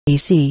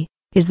CPC,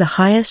 is the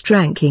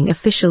highest-ranking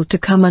official to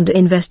come under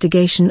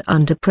investigation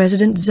under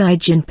President Xi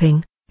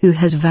Jinping, who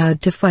has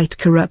vowed to fight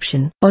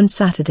corruption. On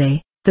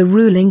Saturday, the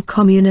ruling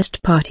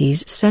Communist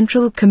Party's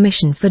Central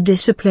Commission for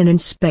Discipline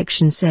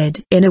Inspection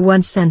said in a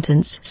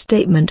one-sentence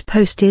statement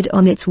posted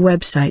on its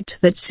website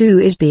that Xi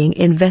is being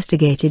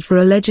investigated for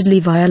allegedly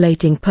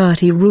violating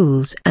party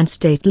rules and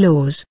state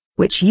laws,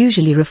 which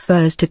usually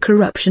refers to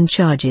corruption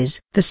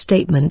charges. The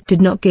statement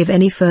did not give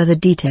any further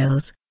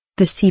details.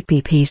 The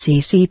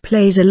CPPCC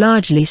plays a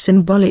largely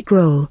symbolic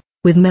role,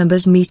 with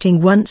members meeting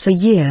once a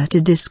year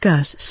to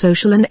discuss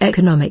social and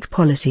economic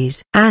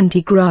policies.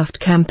 Anti-graft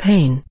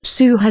campaign.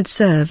 Xi had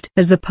served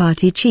as the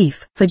party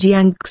chief for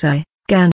Jiangxi,